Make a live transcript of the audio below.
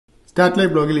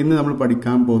Statlive blogil innu nammal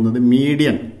padikkan povunathu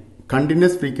median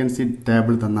continuous frequency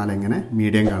table thannaal engane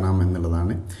median kaanam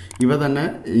ennulladana. Iva thanne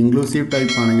inclusive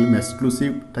type aanengilum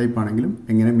exclusive type aanengilum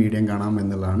engane median kaanam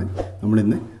ennulladana nammal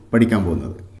innu padikkan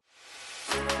povunathu.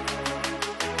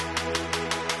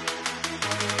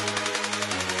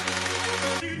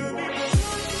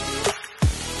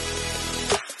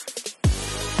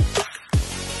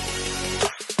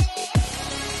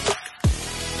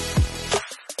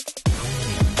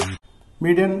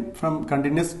 Median from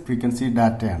continuous frequency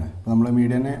data ആണ്. അപ്പോൾ നമ്മൾ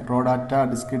മീഡിയനെ raw data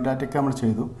discrete data ഒക്കെ നമ്മൾ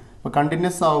ചെയ്തു. അപ്പോൾ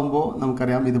continuous ആവുമ്പോൾ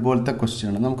നമുക്കറിയാം ഇതുപോലത്തെ ക്വസ്റ്റ്യൻ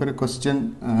ആണ്. നമുക്കൊരു ക്വസ്റ്റ്യൻ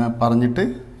പറഞ്ഞിട്ട്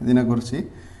ഇതിനെക്കുറിച്ച്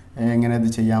എങ്ങനെ ഇത്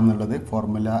ചെയ്യാം എന്നുള്ളത്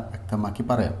ഫോർമുല വ്യക്തമാക്കി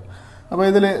പറയാം. അപ്പോൾ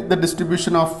ഇതിൽ the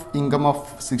distribution of income of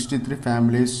 63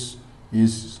 families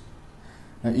is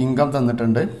income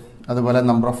തന്നിട്ടുണ്ട്, അതുപോലെ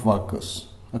നമ്പർ ഓഫ് വർക്കേഴ്സ്.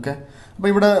 ഓക്കെ, അപ്പോൾ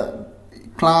ഇവിടെ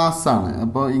ക്ലാസ് ആണ്.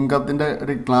 അപ്പോൾ ഇൻകത്തിൻ്റെ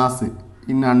ഒരു ക്ലാസ്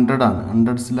ഇൻ 100 ആണ്,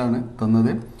 ഹൺഡ്രഡ്സിലാണ്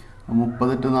തന്നത്.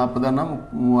 30 to 40 പറഞ്ഞാൽ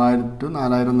 3000 to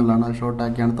 4000 എന്നുള്ളതാണ്, അത്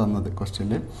ഷോർട്ടാക്കിയാണ് തന്നത്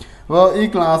ക്വസ്റ്റ്യനിൽ. അപ്പോൾ ഈ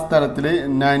ക്ലാസ് തലത്തിൽ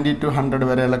 90 to 100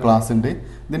 വരെയുള്ള ക്ലാസ് ഉണ്ട്.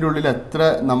 ഇതിൻ്റെ ഉള്ളിൽ എത്ര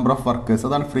നമ്പർ ഓഫ് വർക്കേഴ്സ്,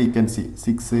 അതാണ് ഫ്രീക്വൻസി.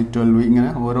 6, 12 ഇങ്ങനെ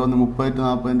ഓരോന്ന് 30 to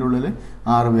 40 ഉള്ളിൽ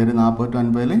 6 പേര്, 40 to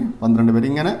 50 12 പേര്,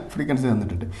 ഇങ്ങനെ ഫ്രീക്വൻസി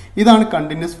തന്നിട്ടുണ്ട്. ഇതാണ്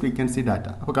കണ്ടിന്യൂസ് ഫ്രീക്വൻസി ഡാറ്റ.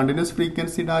 അപ്പോൾ കണ്ടിന്യൂസ്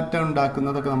ഫ്രീക്വൻസി ഡാറ്റ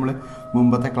ഉണ്ടാക്കുന്നതൊക്കെ നമ്മൾ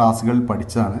മുമ്പത്തെ ക്ലാസ്സുകളിൽ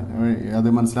പഠിച്ചതാണ്.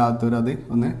 അത് മനസ്സിലാകാത്തവർ അത്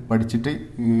ഒന്ന് പഠിച്ചിട്ട്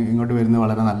ഇങ്ങോട്ട് വരുന്നത്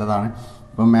വളരെ നല്ലതാണ്.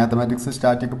 ഇപ്പം മാത്തമാറ്റിക്സ്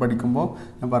സ്റ്റാറ്റിക് പഠിക്കുമ്പോൾ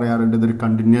ഞാൻ പറയാറുണ്ട് ഇതൊരു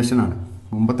കണ്ടിന്യൂഷനാണ്.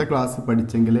 മുമ്പത്തെ ക്ലാസ്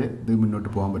പഠിച്ചെങ്കിലേ ഇത് മുന്നോട്ട്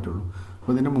പോകാൻ പറ്റുള്ളൂ.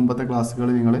 അപ്പോൾ ഇതിൻ്റെ മുമ്പത്തെ ക്ലാസ്സുകൾ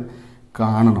നിങ്ങൾ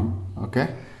കാണണം. ഓക്കെ,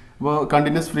 അപ്പോൾ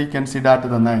കണ്ടിന്യൂസ് ഫ്രീക്വൻസി ഡാറ്റ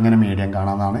തന്നാൽ എങ്ങനെ മീഡിയം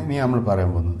കാണാമെന്നാണ് ഇനി നമ്മൾ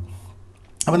പറയാൻ പോകുന്നത്.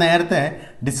 അപ്പോൾ നേരത്തെ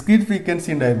ഡിസ്ക്രീറ്റ് ഫ്രീക്വൻസി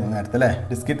ഉണ്ടായിരുന്നു നേരത്തെ, അല്ലേ?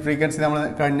 ഡിസ്ക്രീറ്റ് ഫ്രീക്വൻസി നമ്മൾ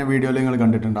കഴിഞ്ഞ വീഡിയോയിൽ നിങ്ങൾ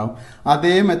കണ്ടിട്ടുണ്ടാവും.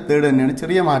 അതേ മെത്തേഡ് തന്നെയാണ്,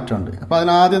 ചെറിയ മാറ്റമുണ്ട്. അപ്പോൾ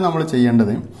അതിനാദ്യം നമ്മൾ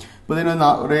ചെയ്യേണ്ടത്, ഇപ്പോൾ ഇതിന്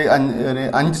ഒരു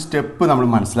 5 സ്റ്റെപ്പ് നമ്മൾ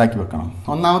മനസ്സിലാക്കി വെക്കണം.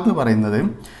 ഒന്നാമത് പറയുന്നത്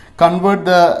convert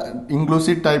the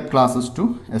inclusive type classes to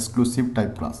exclusive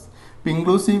type class. ഇപ്പോൾ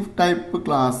ഇൻക്ലൂസീവ് ടൈപ്പ്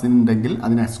ക്ലാസ് ഉണ്ടെങ്കിൽ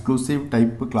അതിന് എക്സ്ക്ലൂസീവ്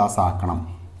ടൈപ്പ് ക്ലാസ് ആക്കണം.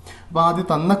 അപ്പോൾ ആദ്യം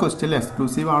തന്ന ക്വസ്റ്റ്യനിൽ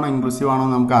എക്സ്ക്ലൂസീവ് ആണോ ഇൻക്ലൂസീവ് ആണോ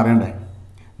നമുക്ക് അറിയണ്ടേ,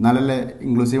 എന്നാലല്ലേ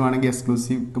ഇൻക്ലൂസീവ് ആണെങ്കിൽ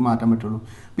എക്സ്ക്ലൂസീവ്ക്ക് മാറ്റാൻ പറ്റുള്ളൂ.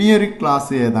 അപ്പോൾ ഈ ഒരു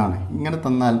ക്ലാസ് ഏതാണ്, ഇങ്ങനെ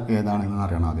തന്നാൽ ഏതാണെന്ന്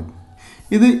അറിയണം ആദ്യം.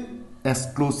 ഇത്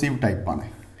എക്സ്ക്ലൂസീവ് ടൈപ്പാണ്,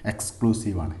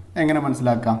 എക്സ്ക്ലൂസീവ് ആണ്. എങ്ങനെ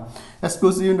മനസ്സിലാക്കാം?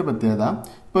 എക്സ്ക്ലൂസീവിൻ്റെ പ്രത്യേകത,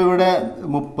 ഇപ്പോൾ ഇവിടെ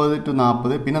 30 to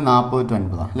 40 പിന്നെ 40 to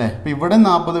 50 അല്ലേ? അപ്പോൾ ഇവിടെ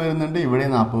 40 വരുന്നുണ്ട്, ഇവിടെ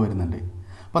 40 വരുന്നുണ്ട്.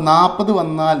 അപ്പോൾ 40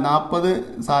 വന്നാൽ 40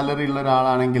 സാലറി ഉള്ള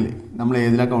ഒരാളാണെങ്കിൽ നമ്മൾ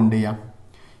ഏതിലാണ് കൗണ്ട് ചെയ്യാം?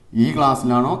 ഈ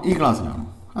ക്ലാസ്സിലാണോ ഈ ക്ലാസ്സിലാണോ,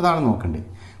 അതാണ് നോക്കേണ്ടത്.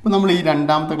 അപ്പോൾ നമ്മൾ ഈ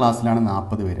രണ്ടാമത്തെ ക്ലാസ്സിലാണ്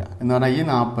 40 വരിക എന്ന് പറഞ്ഞാൽ ഈ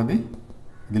 40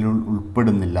 ഇതിൽ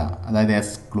ഉൾപ്പെടുന്നില്ല, അതായത്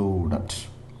എക്സ്ക്ലൂഡഡ്.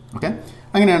 ഓക്കെ,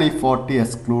 അങ്ങനെയാണ് ഈ 40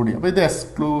 എക്സ്ക്ലൂഡ്. അപ്പോൾ ഇത്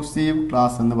എക്സ്ക്ലൂസീവ്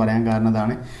ക്ലാസ് എന്ന് പറയാൻ കാരണം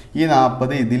ഇതാണ്. ഈ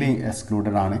 40 ഇതിൽ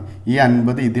എക്സ്ക്ലൂഡഡ് ആണ്, ഈ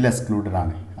 50 ഇതിൽ എക്സ്ക്ലൂഡഡ്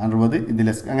ആണ്, 60 ഇതിൽ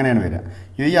അങ്ങനെയാണ് വരിക.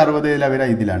 ഈ 60 ഇതിലാണ് വരിക,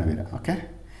 ഇതിലാണ് വരിക. ഓക്കെ,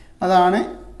 അതാണ്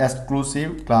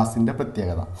എക്സ്ക്ലൂസീവ് ക്ലാസിൻ്റെ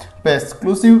പ്രത്യേകത. അപ്പോൾ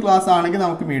എക്സ്ക്ലൂസീവ് ക്ലാസ് ആണെങ്കിൽ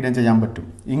നമുക്ക് മീഡിയം ചെയ്യാൻ പറ്റും.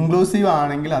 ഇൻക്ലൂസീവ്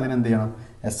ആണെങ്കിൽ അതിനെന്ത് ചെയ്യണം?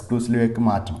 എക്സ്ക്ലൂസീവിലേക്ക്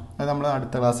മാറ്റണം. അത് നമ്മൾ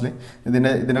അടുത്ത ക്ലാസ്സിൽ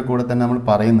ഇതിൻ്റെ കൂടെ തന്നെ നമ്മൾ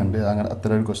പറയുന്നുണ്ട്, അങ്ങനെ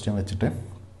അത്ര ഒരു ക്വസ്റ്റ്യൻ വെച്ചിട്ട്.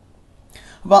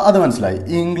 അപ്പോൾ അത് മനസ്സിലായി.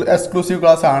 എക്സ്ക്ലൂസീവ്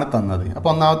ക്ലാസ് ആണ് തന്നത്. അപ്പോൾ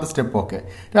ഒന്നാമത്തെ സ്റ്റെപ്പ് ഓക്കെ.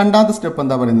 രണ്ടാമത്തെ സ്റ്റെപ്പ്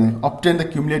എന്താ പറയുന്നത്? Obtain the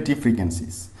cumulative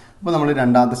frequencies. അപ്പോൾ നമ്മൾ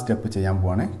രണ്ടാമത്തെ സ്റ്റെപ്പ് ചെയ്യാൻ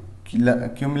പോവാണ്.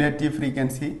 ക്യുമുലേറ്റീവ്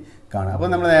ഫ്രീക്വൻസി കാണാം. അപ്പോൾ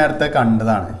നമ്മൾ നേരത്തെ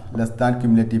കണ്ടതാണ്, ലെസ് ദാൻ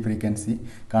ക്യുമുലേറ്റീവ് ഫ്രീക്വൻസി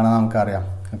കാണാൻ നമുക്കറിയാം.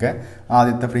 ഓക്കെ,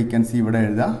 ആദ്യത്തെ ഫ്രീക്വൻസി ഇവിടെ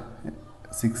എഴുതാം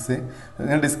 6.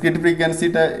 നിങ്ങൾ ഡിസ്ക്രീറ്റ്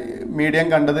ഫ്രീക്വൻസിയുടെ മീഡിയം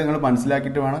കണ്ടത് നിങ്ങൾ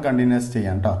മനസ്സിലാക്കിയിട്ട് വേണം കണ്ടിന്യൂസ്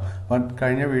ചെയ്യാൻ കേട്ടോ. അപ്പോൾ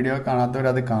കഴിഞ്ഞ വീഡിയോ കാണാത്തവർ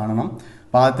അത് കാണണം.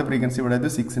 അപ്പോൾ ആദ്യത്തെ ഫ്രീക്വൻസി ഇവിടെ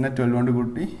 6നെ 12 കൊണ്ട്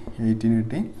കൂട്ടി 18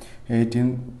 കിട്ടി.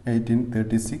 18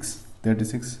 36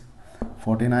 36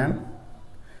 49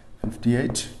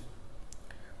 58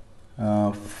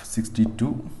 62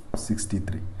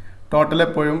 63. ടോട്ടൽ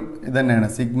എപ്പോഴും ഇത് തന്നെയാണ്.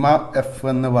 സിഗ്മ എഫ്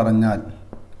എന്ന് പറഞ്ഞാൽ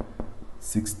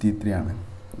 63 ആണ്.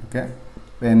 ഓക്കെ,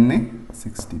 N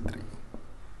 63,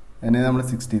 എന്നെ നമ്മൾ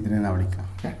 63 എന്നാണ് വിളിക്കാം.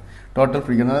 ഓക്കെ, ടോട്ടൽ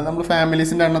ഫ്രീക്വൻസി അതായത് നമ്മൾ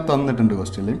ഫാമിലീസിൻ്റെ എണ്ണം തന്നിട്ടുണ്ട്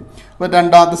ക്വസ്റ്റ്യനിൽ. അപ്പോൾ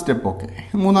രണ്ടാമത്തെ സ്റ്റെപ്പ് ഓക്കെ.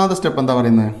 മൂന്നാമത്തെ സ്റ്റെപ്പ് എന്താ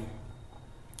പറയുന്നത്?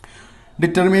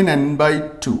 Determine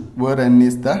n/2 where n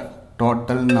is the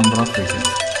total number of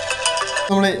frequency.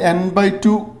 നമ്മൾ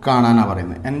n/2 കാണാനാണ്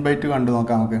പറയുന്നത്. n/2 കണ്ടു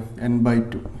നോക്കാം നമുക്ക്.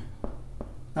 n/2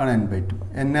 ആണ് n/2.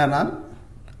 n പറഞ്ഞാൽ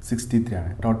 63 ആണ്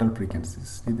ടോട്ടൽ ഫ്രീക്വൻസി.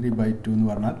 63/2 എന്ന്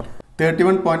പറഞ്ഞാൽ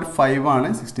 31.5 ആണ്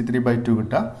 63/2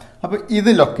 കിട്ടുക. അപ്പോൾ ഇത്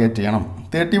ലൊക്കേറ്റ് ചെയ്യണം.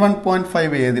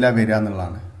 31.5 ഏതിലാണ് വരിക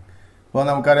എന്നുള്ളതാണ്. അപ്പോൾ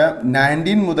നമുക്കറിയാം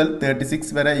 19 മുതൽ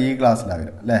 36 വരെ ഈ ക്ലാസ്സിലാണ്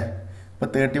വരിക അല്ലേ? അപ്പോൾ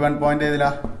 31 പോയിൻ്റ്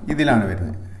ഏതിലാണ്? ഇതിലാണ്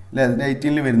വരുന്നത് അല്ലേ?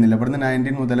 18 വരുന്നില്ല, ഇവിടുന്ന്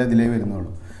 19 മുതൽ ഇതിലേ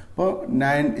വരുന്നുള്ളൂ. അപ്പോൾ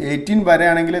 18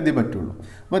 വരെയാണെങ്കിൽ ഇത് പറ്റുള്ളൂ.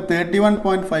 അപ്പോൾ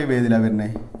 31.5 ഏതിലാണ്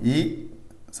വരുന്നത്? ഈ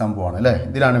സംഭവമാണ് അല്ലേ?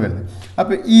 ഇതിലാണ് വരുന്നത്.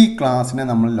 അപ്പോൾ ഈ ക്ലാസ്സിനെ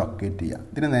നമ്മൾ ലൊക്കേറ്റ്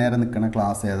ചെയ്യുക. ഇതിന് നേരെ നിൽക്കുന്ന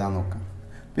ക്ലാസ് ഏതാണെന്ന് നോക്കാം.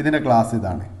 അപ്പോൾ ഇതിൻ്റെ ക്ലാസ്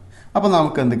ഇതാണ്. അപ്പോൾ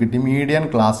നമുക്ക് എന്ത് കിട്ടി? മീഡിയൻ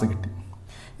ക്ലാസ് കിട്ടി.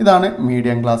 ഇതാണ്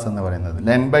മീഡിയൻ ക്ലാസ് എന്ന് പറയുന്നത്.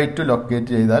 n/2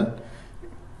 ലൊക്കേറ്റ് ചെയ്താൽ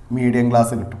മീഡിയൻ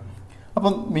ക്ലാസ് കിട്ടും.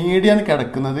 അപ്പം മീഡിയൻ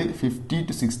കിടക്കുന്നത് 50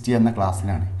 to 60 എന്ന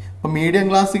ക്ലാസ്സിലാണ്. അപ്പോൾ മീഡിയൻ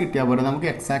ക്ലാസ് കിട്ടിയാൽ പോലെ നമുക്ക്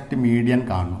എക്സാക്ട് മീഡിയൻ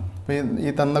കാണണം. അപ്പോൾ ഈ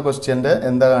തന്ന ക്വസ്റ്റ്യൻ്റെ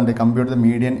എന്താ കണ്ടത്? കമ്പ്യൂട്ടർ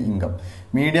മീഡിയൻ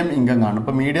ഇൻകം കാണും.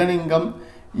 അപ്പോൾ മീഡിയൻ ഇൻകം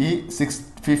ഈ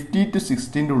 50 to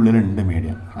 60 ഉള്ളിലുണ്ട്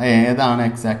മീഡിയൻ. അത് ഏതാണ്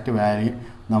എക്സാക്ട് വാല്യൂ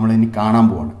നമ്മൾ ഇനി കാണാൻ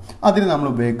പോവാണ്. അതിന് നമ്മൾ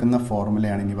ഉപയോഗിക്കുന്ന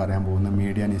ഫോർമുലയാണ് ഇനി പറയാൻ പോകുന്നത്.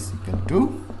 Median is equal to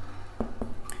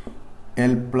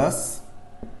L plus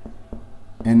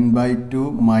n/2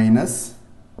 minus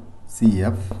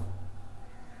CF.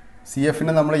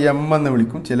 CFനെ നമ്മൾ M എന്ന്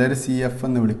വിളിക്കും, ചിലർ CF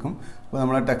എന്ന് വിളിക്കും. അപ്പോൾ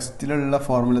നമ്മളെ ടെക്സ്റ്റിലുള്ള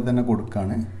ഫോർമുല തന്നെ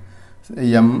കൊടുക്കുകയാണ്.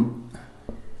 M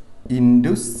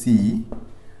into C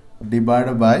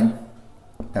divide by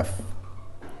F.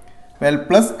 L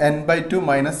plus n/2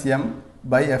 minus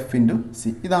M/F into C.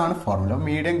 ഇതാണ് ഫോർമുല.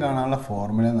 മീഡിയം കാണാനുള്ള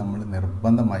ഫോർമുല നമ്മൾ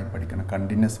നിർബന്ധമായി പഠിക്കണം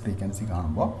കണ്ടിന്യൂസ് ഫ്രീക്വൻസി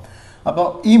കാണുമ്പോൾ. അപ്പോൾ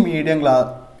ഈ മീഡിയം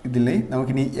ഇതിൽ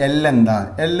നമുക്കിനി L എന്താണ്?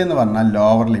 L എന്ന് പറഞ്ഞാൽ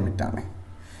ലോവർ ലിമിറ്റാണ്.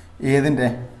 ഏതിൻ്റെ?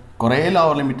 കുറേ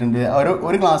ലോവർ ലിമിറ്റ് ഉണ്ട്.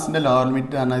 ഒരു ക്ലാസ്സിൻ്റെ ലോവർ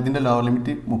ലിമിറ്റ് പറഞ്ഞാൽ ഇതിൻ്റെ ലോവർ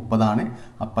ലിമിറ്റ് 30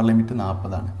 അപ്പർ ലിമിറ്റ്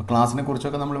 40. അപ്പോൾ ക്ലാസ്സിനെ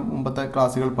കുറിച്ചൊക്കെ നമ്മൾ മുമ്പത്തെ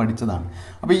ക്ലാസ്സുകൾ പഠിച്ചതാണ്.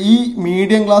 അപ്പോൾ ഈ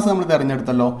മീഡിയം ക്ലാസ് നമ്മൾ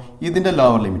തിരഞ്ഞെടുത്തല്ലോ, ഇതിൻ്റെ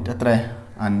ലോവർ ലിമിറ്റ് എത്ര?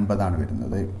 50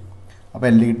 വരുന്നത്. അപ്പോൾ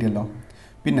L കിട്ടിയല്ലോ.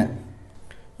 പിന്നെ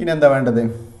ഇനി എന്താ വേണ്ടത്?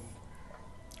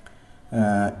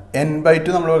 n/2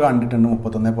 നമ്മൾ കണ്ടിട്ടുണ്ട്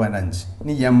 31.5.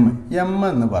 ഇനി M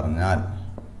എന്ന് പറഞ്ഞാൽ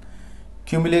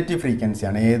ക്യുമുലേറ്റീവ്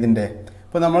ഫ്രീക്വൻസിയാണ്. ഏതിൻ്റെ?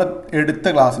 ഇപ്പോൾ നമ്മൾ എടുത്ത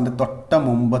ക്ലാസ്സിൻ്റെ തൊട്ട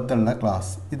മുമ്പത്തുള്ള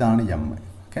ക്ലാസ് ഇതാണ് M.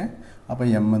 ഓക്കെ, അപ്പോൾ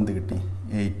M എന്ത് കിട്ടി?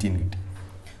 18 കിട്ടി.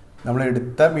 നമ്മൾ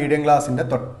എടുത്ത മീഡിയം ക്ലാസ്സിൻ്റെ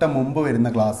തൊട്ട മുമ്പ് വരുന്ന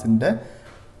ക്ലാസ്സിൻ്റെ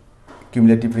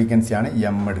ക്യുമുലേറ്റീവ് ഫ്രീക്വൻസിയാണ്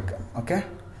M എടുക്കുക. ഓക്കെ,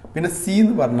 പിന്നെ C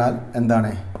എന്ന് പറഞ്ഞാൽ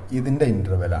എന്താണ്? ഇതിൻ്റെ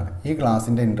ഇൻ്റർവെലാണ്. ഈ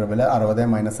ക്ലാസ്സിൻ്റെ ഇൻ്റർവെൽ 60 -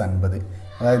 50,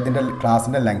 അതായത് ഇതിൻ്റെ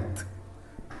ക്ലാസ്സിൻ്റെ ലെങ്ത്ത്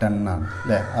 10 ആണ്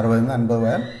അല്ലേ? 60 - 50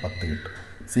 പോയാൽ 10 കിട്ടും.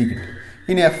 C കിട്ടി.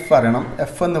 ഇനി F അറിയണം.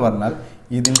 F എന്ന് പറഞ്ഞാൽ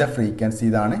ഇതിൻ്റെ ഫ്രീക്വൻസി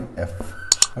ഇതാണ് F.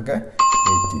 ഓക്കെ,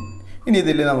 18. ഇനി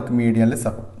ഇതിൽ നമുക്ക് മീഡിയനിൽ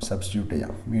സബ്സ്റ്റിറ്റ്യൂട്ട്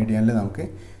ചെയ്യാം. മീഡിയനിൽ നമുക്ക്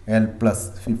L plus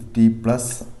 50 plus,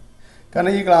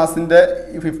 കാരണം ഈ ക്ലാസ്സിൻ്റെ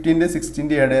 15 -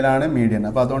 60 ഇടയിലാണ് മീഡിയൻ.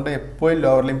 അപ്പോൾ അതുകൊണ്ട് എപ്പോഴും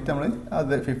ലോവർ ലിമിറ്റ് നമ്മൾ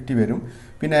അത് 50 വരും.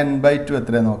 പിന്നെ n/2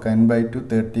 എത്രയാണ് നോക്കാം? n/2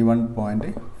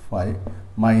 31.5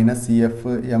 മൈനസ് CF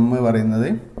M പറയുന്നത്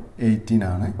 18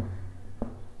 ആണ്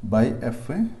ബൈ F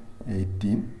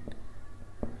 18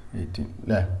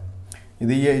 അല്ലേ?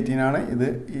 ഇത് ഈ 18 ആണ്, ഇത്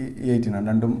ഈ 18 ആണ്.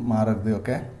 രണ്ടും മാറരുത്.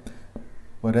 ഓക്കെ,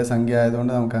 ഒരേ സംഖ്യ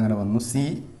ആയതുകൊണ്ട് നമുക്ക് അങ്ങനെ വന്നു. C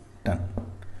 10.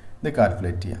 ഇത്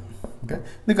കാൽക്കുലേറ്റ് ചെയ്യാം. ഓക്കെ,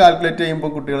 ഇത് കാൽക്കുലേറ്റ് ചെയ്യുമ്പോൾ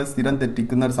കുട്ടികൾ സ്ഥിരം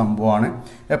തെറ്റിക്കുന്ന ഒരു സംഭവമാണ്.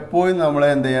 എപ്പോഴും നമ്മൾ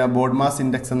എന്ത് ചെയ്യുക? ബോർഡ് മാസ്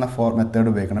ഇൻഡെക്സ് എന്ന മെത്തേഡ്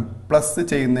ഉപയോഗിക്കണം. പ്ലസ്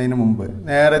ചെയ്യുന്നതിന് മുമ്പ്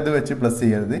നേരെ ഇത് വെച്ച് പ്ലസ്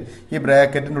ചെയ്യരുത്. ഈ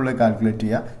ബ്രാക്കറ്റിൻ്റെ ഉള്ളിൽ കാൽക്കുലേറ്റ്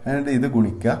ചെയ്യുക, എന്നിട്ട് ഇത്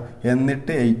ഗുണിക്കുക,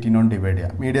 എന്നിട്ട് 18 കൊണ്ട് ഡിവൈഡ്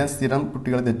ചെയ്യുക. മീഡിയം സ്ഥിരം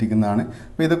കുട്ടികൾ തെറ്റിക്കുന്നതാണ്.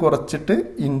 അപ്പോൾ ഇത് കുറച്ചിട്ട്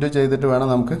ഇൻറ്റു ചെയ്തിട്ട് വേണം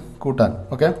നമുക്ക് കൂട്ടാൻ.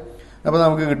 ഓക്കെ, അപ്പോൾ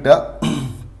നമുക്ക് കിട്ടുക,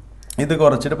 ഇത്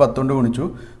കുറച്ചിട്ട് 10 കൊണ്ട് ഗുണിച്ചു,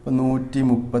 അപ്പോൾ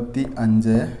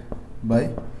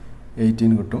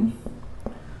 135/18 കിട്ടും.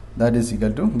 ദാറ്റ് ഈസ്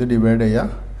ഈക്വൽ ടു, ഇത് ഡിവൈഡ് ചെയ്യുക.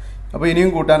 അപ്പോൾ ഇനിയും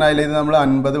കൂട്ടാനായില്ല, ഇത് നമ്മൾ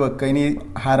 50 വെക്കുക. ഇനി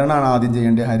ഹരണമാണ് ആദ്യം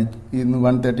ചെയ്യേണ്ടത്.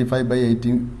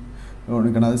 135/18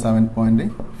 കൊടുക്കണം, അത്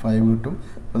 7.5 കിട്ടും.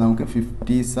 അപ്പോൾ നമുക്ക്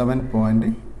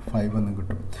 57.5 എന്ന്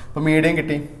കിട്ടും. അപ്പോൾ മീഡിയം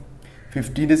കിട്ടി.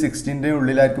 50 to 60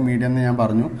 ഉള്ളിലായിരിക്കും മീഡിയം എന്ന് ഞാൻ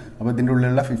പറഞ്ഞു. അപ്പോൾ ഇതിൻ്റെ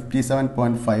ഉള്ളിലുള്ള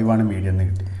 57.5 ആണ് മീഡിയം എന്ന്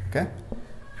കിട്ടി. ഓക്കെ,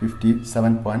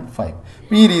 57.5.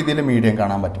 അപ്പോൾ ഈ രീതിയിൽ മീഡിയം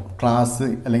കാണാൻ പറ്റും. ക്ലാസ്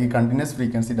അല്ലെങ്കിൽ കണ്ടിന്യൂസ്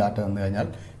ഫ്രീക്വൻസി ഡാറ്റ വന്നു കഴിഞ്ഞാൽ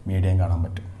മീഡിയം കാണാൻ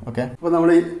പറ്റും. ഓക്കെ, അപ്പോൾ നമ്മൾ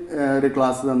ഒരു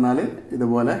ക്ലാസ് തന്നാൽ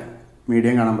ഇതുപോലെ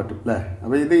മീഡിയം കാണാൻ പറ്റും അല്ലേ?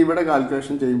 അപ്പോൾ ഇത് ഇവിടെ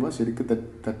കാൽക്കുലേഷൻ ചെയ്യുമ്പോൾ ശരിക്കും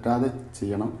തെറ്റാതെ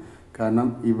ചെയ്യണം. കാരണം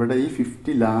ഇവിടെ ഈ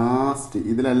 50 ലാസ്റ്റ്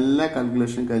ഇതിലെല്ലാം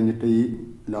കാൽക്കുലേഷൻ കഴിഞ്ഞിട്ട് ഈ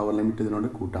ലോവർ ലിമിറ്റ് ഇതിനോട്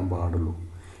കൂട്ടാൻ പാടുള്ളൂ.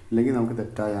 ഇല്ലെങ്കിൽ നമുക്ക്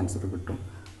തെറ്റായ ആൻസർ കിട്ടും.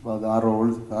 അപ്പോൾ അത്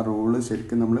ആ റൂള്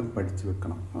ശരിക്കും നമ്മൾ പഠിച്ചു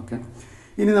വെക്കണം. ഓക്കെ,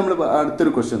 ഇനി നമ്മൾ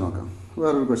അടുത്തൊരു ക്വസ്റ്റ്യൻ നോക്കാം.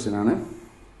 വേറൊരു ക്വസ്റ്റ്യൻ ആണ്.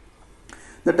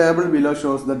 The table below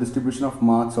shows the distribution of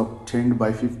marks obtained by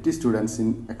 50 students in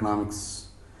economics.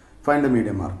 Find the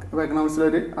median mark. അപ്പോൾ എക്കണോമിക്സിൽ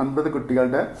ഒരു 50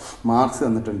 കുട്ടികളുടെ മാർക്സ്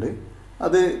തന്നിട്ടുണ്ട്.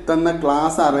 അത് തന്ന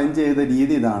ക്ലാസ് അറേഞ്ച് ചെയ്ത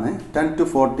രീതി ഇതാണ്. 10 to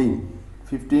 14,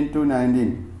 15 to 19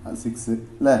 6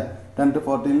 അല്ലേ? 10 to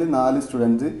 14 4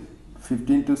 സ്റ്റുഡൻറ്റ്,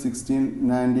 15 to 16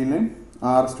 19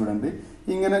 6 സ്റ്റുഡൻറ്റ്,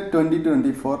 ഇങ്ങനെ 20 to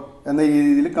 24 എന്ന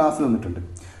രീതിയിൽ ക്ലാസ് തന്നിട്ടുണ്ട്.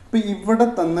 അപ്പോൾ ഇവിടെ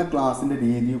തന്ന ക്ലാസ്സിൻ്റെ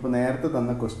രീതി ഇപ്പോൾ നേരത്തെ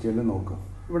തന്ന ക്വസ്റ്റ്യനിൽ നോക്കുക.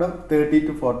 ഇവിടെ 30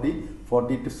 to 40,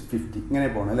 40 to 50 ഇങ്ങനെ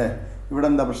പോകണം അല്ലേ? ഇവിടെ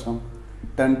എന്താ പ്രശ്നം?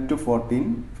 10 to 14,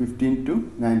 15 to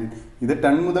 19. ഇത്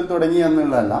 10 മുതൽ തുടങ്ങി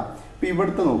എന്നുള്ളതല്ല. ഇപ്പോൾ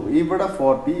ഇവിടുത്തെ നോക്കൂ, ഇവിടെ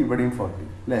 40, ഇവിടെയും 40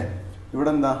 അല്ലേ? ഇവിടെ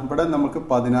എന്താ? ഇവിടെ നമുക്ക്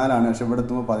 14 പക്ഷെ ഇവിടെ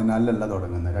എത്തുമ്പോൾ 14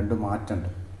 തുടങ്ങുന്നത്. രണ്ട് മാറ്റമുണ്ട്.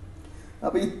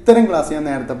 അപ്പോൾ ഇത്തരം ക്ലാസ് ഞാൻ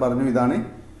നേരത്തെ പറഞ്ഞു, ഇതാണ്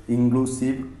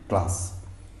ഇൻക്ലൂസീവ് ക്ലാസ്.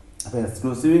 അപ്പോൾ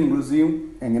എക്സ്ക്ലൂസീവ് ഇൻക്ലൂസീവും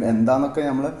എങ്ങനെ എന്താണെന്നൊക്കെ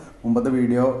നമ്മൾ മുമ്പത്തെ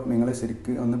വീഡിയോ നിങ്ങൾ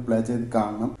ശരിക്കും ഒന്ന് പ്ലേ ചെയ്ത്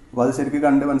കാണണം. അപ്പോൾ അത് ശരിക്കും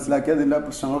കണ്ട് മനസ്സിലാക്കി അതിൻ്റെ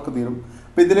പ്രശ്നങ്ങളൊക്കെ തീരും.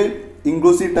 അപ്പോൾ ഇതിൽ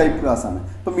ഇൻക്ലൂസീവ് ടൈപ്പ് ക്ലാസ് ആണ്.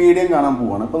 ഇപ്പോൾ മീഡിയം കാണാൻ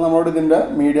പോവുകയാണ്. അപ്പോൾ നമ്മളോട് ഇതിൻ്റെ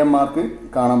മീഡിയം മാർക്ക്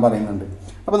കാണാൻ പറയുന്നുണ്ട്.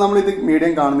 അപ്പോൾ നമ്മളിത്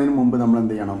മീഡിയം കാണുന്നതിന് മുമ്പ് നമ്മൾ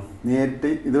എന്ത് ചെയ്യണം?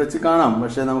 നേരിട്ട് ഇത് വെച്ച് കാണാം.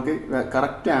 പക്ഷേ നമുക്ക്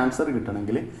കറക്റ്റ് ആൻസർ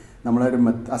കിട്ടണമെങ്കിൽ നമ്മളൊരു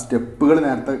ആ സ്റ്റെപ്പുകൾ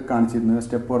നേരത്തെ കാണിച്ചിരുന്നു.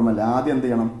 സ്റ്റെപ്പ് ഓർമ്മല്ല. ആദ്യം എന്ത്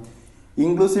ചെയ്യണം?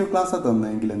 ഇൻക്ലൂസീവ് ക്ലാസ്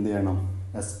തന്നെങ്കിൽ എന്ത് ചെയ്യണം?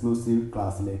 എക്സ്ക്ലൂസീവ്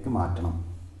ക്ലാസ്സിലേക്ക് മാറ്റണം.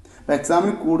 അപ്പോൾ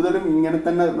എക്സാമിന് കൂടുതലും ഇങ്ങനെ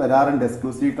തന്നെ വരാറുണ്ട്.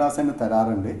 എക്സ്ക്ലൂസീവ് ക്ലാസ് തന്നെ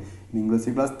തരാറുണ്ട്.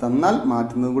 ഇൻക്ലൂസീവ് ക്ലാസ് തന്നാൽ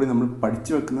മാറ്റുന്നത് കൂടി നമ്മൾ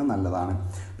പഠിച്ചു വെക്കുന്നത് നല്ലതാണ്.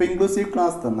 അപ്പോൾ ഇൻക്ലൂസീവ്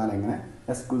ക്ലാസ് തന്നാൽ എങ്ങനെ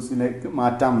എക്സ്ക്ലൂസീവിലേക്ക്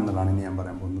മാറ്റാമെന്നുള്ളതാണ് ഇനി ഞാൻ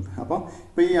പറയാൻ പോകുന്നത്. അപ്പോൾ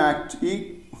ഇപ്പോൾ ഈ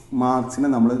മാർക്സിനെ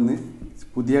നമ്മൾ ഇന്ന്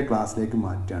പുതിയ ക്ലാസ്സിലേക്ക്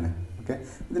മാറ്റുകയാണ്. ഓക്കെ,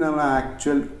 ഇത് നമ്മൾ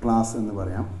ആക്ച്വൽ ക്ലാസ് എന്ന്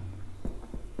പറയാം.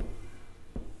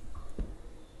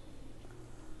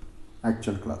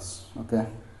 Actual class. ഓക്കെ,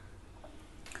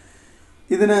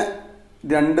 ഇതിന്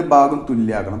രണ്ട് ഭാഗം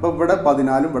തുല്യമാക്കണം. അപ്പോൾ ഇവിടെ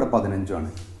 14 ഇവിടെ 15 ആണ്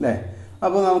അല്ലേ?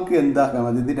 അപ്പോൾ നമുക്ക് എന്താക്കാൻ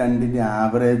മതി? ഇത് രണ്ടിൻ്റെ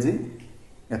ആവറേജ്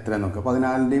എത്ര നോക്കാം.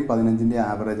 14ൻ്റെയും 15ൻ്റെയും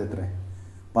ആവറേജ് എത്ര?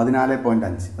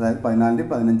 14.5. അതായത് 14ൻ്റെയും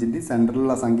 15ൻ്റെയും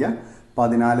സെൻറ്ററിലുള്ള സംഖ്യ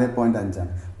 14.5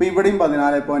 ആണ്. അപ്പോൾ ഇവിടെയും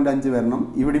 14.5 വരണം,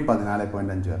 ഇവിടെയും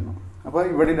 14.5 വരണം. അപ്പോൾ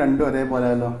ഇവിടെ രണ്ടും ഒരേപോലെ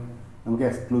ആയല്ലോ, നമുക്ക്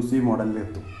എക്സ്ക്ലൂസീവ് മോഡലിൽ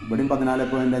എത്തും. ഇവിടെയും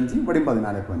 14.5, ഇവിടെയും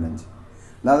 14.5.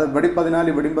 അല്ലാതെ ഇവിടെയും 14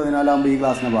 ഇവിടെയും 14 ആകുമ്പോൾ ഈ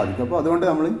ക്ലാസ്സിനെ ബാധിക്കും. അപ്പോൾ അതുകൊണ്ട്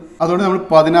നമ്മൾ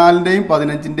 14ൻ്റെയും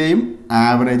 15ൻ്റെയും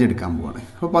ആവറേജ് എടുക്കാൻ പോവാണ്.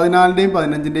 അപ്പോൾ 14ൻ്റെയും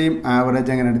 15ൻ്റെയും ആവറേജ്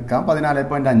എങ്ങനെ എടുക്കാം?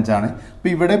 14.5 ആണ്. അപ്പോൾ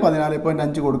ഇവിടെ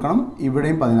 14.5 കൊടുക്കണം,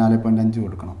 ഇവിടെയും 14.5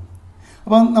 കൊടുക്കണം.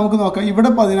 അപ്പം നമുക്ക് നോക്കാം. ഇവിടെ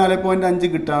 14.5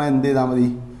 കിട്ടുകയാണെങ്കിൽ എന്ത് ചെയ്താൽ മതി?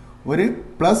 ഒരു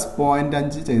പ്ലസ്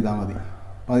 0.5 ചെയ്താൽ മതി.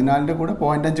 14ൻ്റെ കൂടെ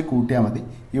 0.5 കൂട്ടിയാൽ മതി.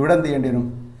 ഇവിടെ എന്ത് ചെയ്യേണ്ടി വരും?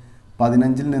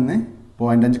 15ൽ നിന്ന്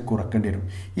 0.5 കുറക്കേണ്ടി വരും.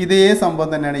 ഇതേ സംഭവം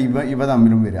തന്നെയാണ് ഇവ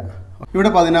തമ്മിലും വരിക. ഇവിടെ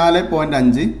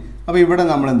 14.5. അപ്പോൾ ഇവിടെ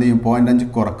നമ്മൾ എന്ത് ചെയ്യും? 0.5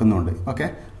 കുറക്കുന്നുണ്ട്. ഓക്കെ,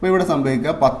 അപ്പോൾ ഇവിടെ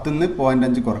സംഭവിക്കുക 10ൽ നിന്ന്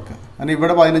 0.5 കുറക്കുക. കാരണം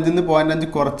ഇവിടെ 15ൽ നിന്ന് 0.5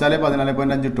 കുറച്ചാലേ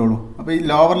 14.5 ഇട്ടുള്ളൂ. അപ്പോൾ ഈ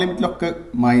ലോവർ ലിമിറ്റിലൊക്കെ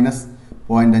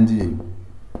 -0.5 ചെയ്യും.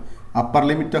 അപ്പർ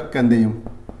ലിമിറ്റൊക്കെ എന്ത് ചെയ്യും?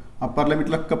 Upper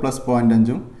ലിമിറ്റിലൊക്കെ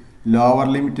 +0.5ഉം lower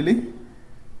ലിമിറ്റിൽ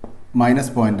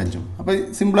 -0.5ഉം. അപ്പോൾ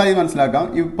സിമ്പിളായി മനസ്സിലാക്കാം.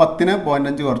 ഈ 10ന്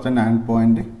 0.5 കുറച്ചാൽ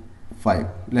 9.5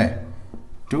 അല്ലേ?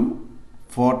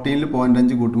 14ൽ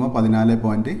 0.5 കൂട്ടുമ്പോൾ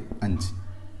 14.5.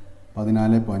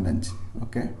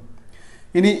 ഓക്കെ,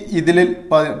 ഇനി ഇതിൽ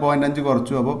 0.5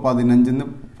 കുറച്ചു. അപ്പോൾ 15ൽ നിന്ന്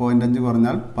 0.5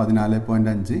 കുറഞ്ഞാൽ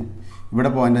 14.5. ഇവിടെ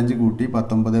 0.5 കൂട്ടി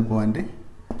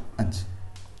 19.5.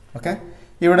 ഓക്കെ,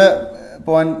 ഇവിടെ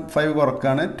 0.5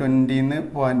 കുറക്കാണ്. 20ൽ നിന്ന്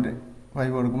 0.5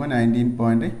 കൊടുക്കുമ്പോൾ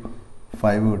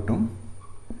 19.5 കിട്ടും.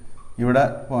 ഇവിടെ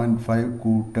 0.5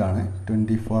 കൂട്ടുകയാണ്,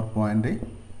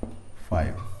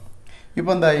 24.5.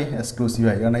 ഇപ്പോൾ എന്തായി?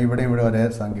 എക്സ്ക്ലൂസീവായി. കാരണം ഇവിടെ ഒരേ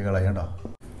സംഖ്യകളായി കേട്ടോ.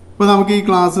 ഇപ്പോൾ നമുക്ക് ഈ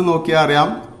ക്ലാസ് നോക്കിയാൽ അറിയാം.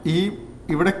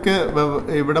 ഇവിടെ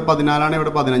 14ആണ്,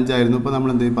 ഇവിടെ 15 ആയിരുന്നു. ഇപ്പോൾ നമ്മൾ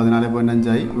എന്ത് ചെയ്യും? 14.5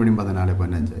 ആയി, ഇവിടെയും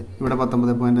 14.5 ആയി, ഇവിടെ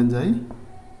 19.5 ആയി,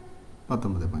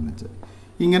 19.5 ആയി.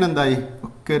 ഇങ്ങനെ എന്തായി?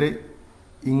 ഒക്കെ ഒരു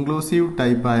ഇൻക്ലൂസീവ്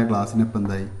ടൈപ്പായ ക്ലാസ്സിനെ ഇപ്പം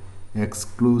എന്തായി?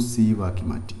 എക്സ്ക്ലൂസീവ് ആക്കി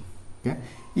മാറ്റി. ഓക്കെ,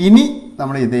 ഇനി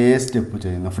നമ്മൾ ഇതേ സ്റ്റെപ്പ്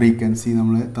ചെയ്യുന്നു. ഫ്രീക്വൻസി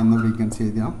നമ്മൾ തന്ന ഫ്രീക്വൻസി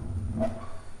എഴുതാം.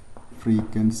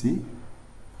 ഫ്രീക്വൻസി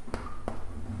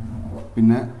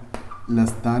പിന്നെ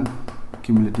ലെസ് ദാൻ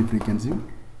ക്യുമുലേറ്റീവ് ഫ്രീക്വൻസിയും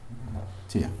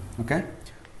ചെയ്യാം. ഓക്കെ,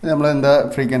 നമ്മൾ എന്താ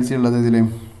ഫ്രീക്വൻസി ഉള്ളത് ഇതിൽ?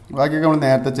 ബാക്കിയൊക്കെ നമ്മൾ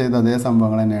നേരത്തെ ചെയ്ത അതേ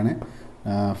സംഭവങ്ങൾ തന്നെയാണ്.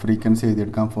 ഫ്രീക്വൻസി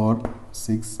എഴുതിയെടുക്കാം. 4,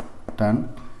 6, 10,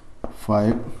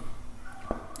 5,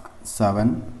 7,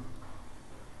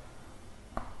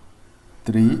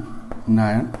 3,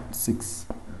 9, 6.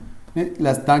 ഇനി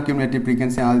ലെസ് ദാൻ ക്യുമുലേറ്റീവ്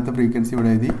ഫ്രീക്വൻസി ആദ്യത്തെ ഫ്രീക്വൻസി ഇവിടെ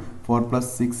എഴുതി. 4 +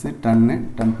 6 10,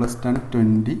 10 + 10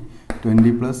 20,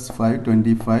 20 + 5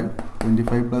 25,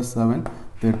 25 + 7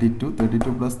 32,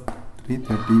 32 + 3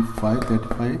 35,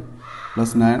 35 +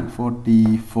 9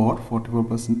 44, 44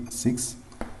 + 6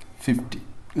 50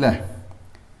 അല്ലേ?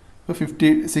 ഇപ്പോൾ 50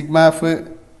 സിഗ്മ എഫ്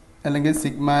അല്ലെങ്കിൽ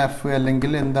സിഗ്മ എഫ്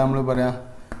അല്ലെങ്കിൽ എന്താ നമ്മൾ പറയുക?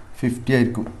 50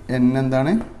 ആയിരിക്കും. n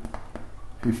എന്താണ്?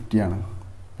 50 ആണ്.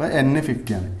 അപ്പോൾ n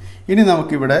 50 ആണ്. ഇനി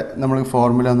നമുക്കിവിടെ നമ്മൾ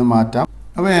ഫോർമുല ഒന്ന് മാറ്റാം.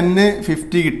 അപ്പോൾ n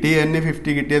 50 കിട്ടി. n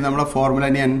 50 കിട്ടിയത് നമ്മളെ ഫോർമുല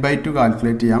ഇനി n/2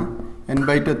 കാൽക്കുലേറ്റ് ചെയ്യാം.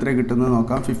 n/2 എത്ര കിട്ടുന്നത്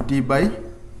നോക്കാം.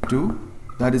 50/2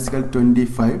 ദാറ്റ് ഈസ് ഈക്വൽ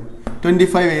 25.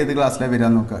 25 ഏത് ക്ലാസ്സിലാണ്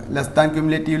വരാൻ നോക്കുക? ലെസ് ദാൻ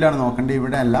ക്യുമുലേറ്റീവിലാണ് നോക്കേണ്ടത്,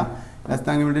 ഇവിടെ അല്ല. ലെസ്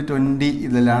ദാൻ ക്യുമുലേറ്റീവ് 20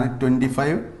 ഇതിലാണ്,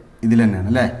 25 ഇതിൽ തന്നെയാണ്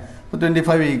അല്ലേ? അപ്പോൾ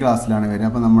 25 ഈ ക്ലാസ്സിലാണ് വരിക.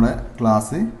 അപ്പോൾ നമ്മുടെ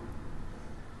ക്ലാസ്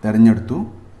തിരഞ്ഞെടുത്തു.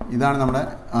 ഇതാണ് നമ്മുടെ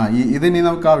ഇതിനി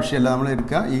നമുക്ക് ആവശ്യമില്ല, നമ്മൾ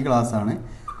എടുക്കുക ഈ ക്ലാസ്സാണ്.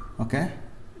 ഓക്കെ,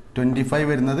 25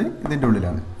 വരുന്നത് ഇതിൻ്റെ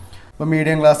ഉള്ളിലാണ്. അപ്പോൾ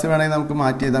മീഡിയം ക്ലാസ് വേണമെങ്കിൽ നമുക്ക്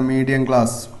മാറ്റി ചെയ്താൽ മീഡിയം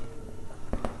ക്ലാസ്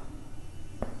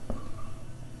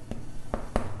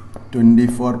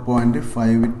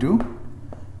 24.5 to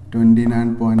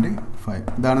 29.5.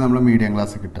 ഇതാണ് നമ്മൾ മീഡിയം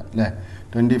ക്ലാസ് കിട്ടുക അല്ലേ?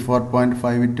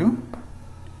 24.5 to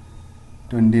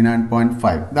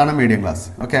 29.5 ഇതാണ് മീഡിയം ക്ലാസ്.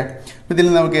 ഓക്കെ, അപ്പോൾ ഇതിൽ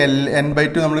നമുക്ക്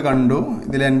n/2 നമ്മൾ കണ്ടു.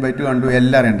 ഇതിൽ n/2 കണ്ടു. L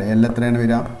അറിയണ്ടേ? L എത്രയാണ്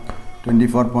വരിക?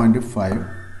 24.5.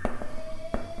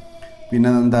 പിന്നെ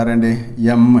എന്താ അറിയണ്ടേ?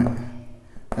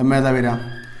 M ഏതാ വരിക?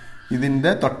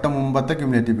 ഇതിൻ്റെ തൊട്ട മുമ്പത്തെ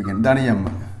ക്യുമുലേറ്റീവ് പിഗൻ, ഇതാണ്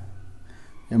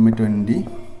M 20.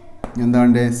 എന്താ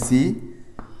വേണ്ടേ? C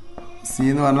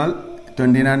എന്ന് പറഞ്ഞാൽ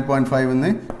 29.5 നിന്ന്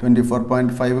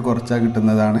 24.5 കുറച്ചാൽ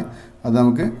കിട്ടുന്നതാണ്. അത്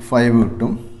നമുക്ക് 5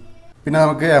 കിട്ടും. പിന്നെ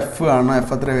നമുക്ക് F കാണണം. F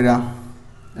എത്ര വരിക?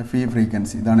 F ഈ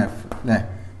ഫ്രീക്വൻസി, ഇതാണ് F അല്ലേ?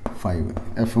 5.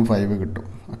 F-ഉം 5 കിട്ടും.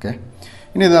 ഓക്കെ,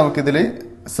 ഇനി ഇത് നമുക്കിതിൽ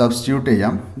സബ്സ്റ്റിറ്റ്യൂട്ട്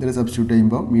ചെയ്യാം. ഇതിൽ സബ്സ്റ്റിറ്റ്യൂട്ട്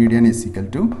ചെയ്യുമ്പോൾ median is equal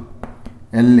to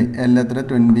L എത്ര?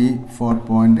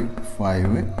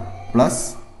 24.5 പ്ലസ്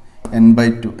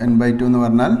n/2. n/2 എന്ന്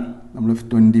പറഞ്ഞാൽ നമ്മൾ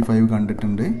 25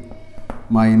 കണ്ടിട്ടുണ്ട്.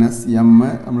 മൈനസ് M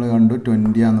നമ്മൾ കണ്ടു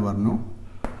 20 ആണെന്ന് പറഞ്ഞു.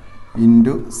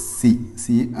 ഇൻറ്റു C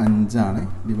 5 ആണ്.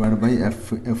 ഡിവൈഡ് ബൈ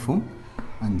F-ഉം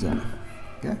 5 ആണ്.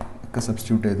 ഓക്കെ, ഒക്കെ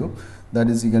സബ്സ്റ്റിറ്റ്യൂട്ട് ചെയ്തു.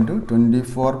 That is equal to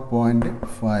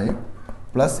 24.5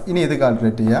 plus, ഇനി ഇത്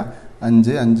കാൽക്കുലേറ്റ് ചെയ്യുക.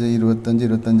 5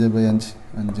 25 ബൈ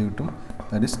 5 കിട്ടും.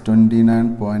 ദാറ്റ് ഈസ്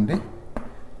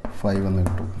 29.5 എന്ന്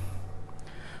കിട്ടും.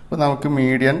 അപ്പോൾ നമുക്ക്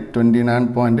മീഡിയൻ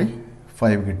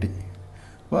 29.5 കിട്ടി.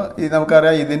 അപ്പോൾ ഇത്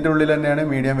നമുക്കറിയാം ഇതിൻ്റെ ഉള്ളിൽ തന്നെയാണ്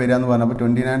മീഡിയൻ വരിക എന്ന് പറഞ്ഞത്. അപ്പോൾ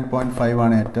 29.5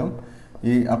 ആണ് ഏറ്റവും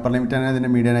ഈ അപ്പർ ലിമിറ്റ് തന്നെ ഇതിൻ്റെ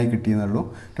മീഡിയനായി കിട്ടിയെന്നുള്ളൂ.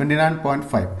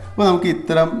 29.5. അപ്പോൾ നമുക്ക്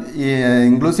ഇത്തരം ഈ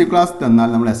ഇൻക്ലൂസീവ് ക്ലാസ് തന്നാൽ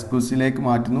നമ്മൾ എക്സ്ക്ലൂസീവിലേക്ക്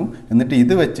മാറ്റുന്നു. എന്നിട്ട്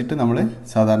ഇത് വെച്ചിട്ട് നമ്മൾ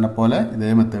സാധാരണ പോലെ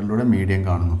ഇതേ മെത്തേഡിലൂടെ മീഡിയൻ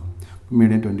കാണുന്നു.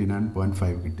 മീഡിയൻ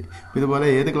 29.5 കിട്ടി. അപ്പോൾ ഇതുപോലെ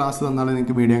ഏത് ക്ലാസ് തന്നാലും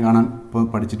നിങ്ങൾക്ക് മീഡിയൻ കാണാൻ ഇപ്പോൾ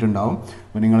പഠിച്ചിട്ടുണ്ടാവും.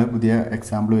 അപ്പോൾ നിങ്ങൾ പുതിയ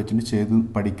എക്സാമ്പിൾ വെച്ചിട്ട് ചെയ്ത്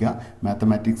പഠിക്കുക.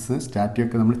 മാത്തമാറ്റിക്സ്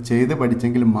സ്റ്റാറ്റിയൊക്കെ നമ്മൾ ചെയ്ത്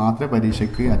പഠിച്ചെങ്കിൽ മാത്രമേ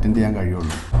പരീക്ഷയ്ക്ക് അറ്റൻഡ് ചെയ്യാൻ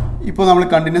കഴിയുള്ളൂ. ഇപ്പോൾ നമ്മൾ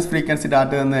കണ്ടിന്യൂസ് ഫ്രീക്വൻസി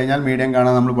ഡാറ്റ തന്നു കഴിഞ്ഞാൽ മീഡിയൻ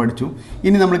കാണാൻ നമ്മൾ പഠിച്ചു.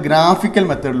 ഇനി നമ്മൾ ഗ്രാഫിക്കൽ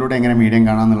മെത്തേഡിലൂടെ എങ്ങനെ മീഡിയൻ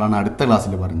കാണാം എന്നുള്ളതാണ് അടുത്ത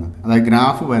ക്ലാസ്സിൽ പറയുന്നത്. അതായത്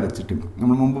ഗ്രാഫ് വരച്ചിട്ട്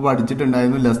നമ്മൾ മുമ്പ്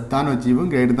പഠിച്ചിട്ടുണ്ടായിരുന്നു ലെസ് ദാൻ അച്ചീവും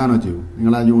ഗ്രേറ്റർ ദാൻ അച്ചീവും.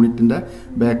 നിങ്ങൾ ആ യൂണിറ്റിൻ്റെ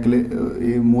ബാക്കിൽ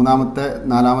ഈ 3ാമത്തെ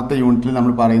 4ാമത്തെ യൂണിറ്റിൽ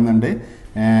നമ്മൾ പറയുന്നുണ്ട്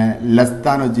less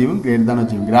than അച്ചീവും greater than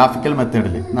അച്ചീവും graphical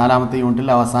മെത്തേഡിൽ 4ാമത്തെ യൂണിറ്റിൽ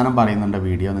അവസാനം പറയുന്നുണ്ട്.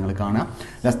 വീഡിയോ നിങ്ങൾ കാണുക.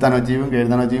 ലെസ് ദാൻ അച്ചീവും ഗ്രേറ്റർ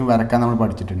ദാൻ അച്ചീവും വരക്കാൻ നമ്മൾ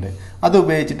പഠിച്ചിട്ടുണ്ട്. അത്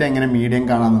ഉപയോഗിച്ചിട്ട് എങ്ങനെ മീഡിയൻ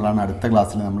കാണാം എന്നുള്ളതാണ് അടുത്ത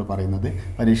ക്ലാസ്സിൽ നമ്മൾ പറയുന്നത്.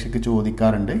 പരീക്ഷയ്ക്ക്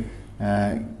ചോദിക്കാറുണ്ട്,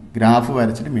 ഗ്രാഫ്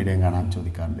വരച്ചിട്ട് മീഡിയൻ കാണാൻ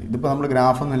ചോദിക്കാറുണ്ട്. ഇതിപ്പോൾ നമ്മൾ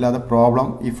ഗ്രാഫൊന്നും ഇല്ലാതെ പ്രോബ്ലം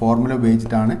ഈ ഫോർമുല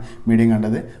ഉപയോഗിച്ചിട്ടാണ് മീഡിയൻ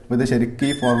കണ്ടത്. അപ്പോൾ ഇത് ശരിക്കും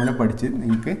ഈ ഫോർമുല പഠിച്ച്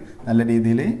നിങ്ങൾക്ക് നല്ല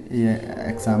രീതിയിൽ ഈ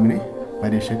എക്സാമിന്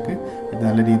പരീക്ഷയ്ക്ക് ഇത്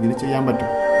നല്ല രീതിയിൽ ചെയ്യാൻ പറ്റും.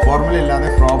 ഫോർമുല ഇല്ലാതെ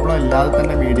പ്രോബ്ലം ഇല്ലാതെ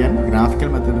തന്നെ മീഡിയൻ ഗ്രാഫിക്കൽ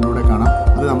മെത്തേഡിലൂടെ കാണാം.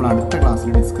 അത് നമ്മൾ അടുത്ത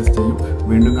ക്ലാസ്സിൽ ഡിസ്കസ് ചെയ്യും.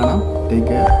 വീണ്ടും കാണാം. Take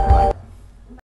care. ബൈ.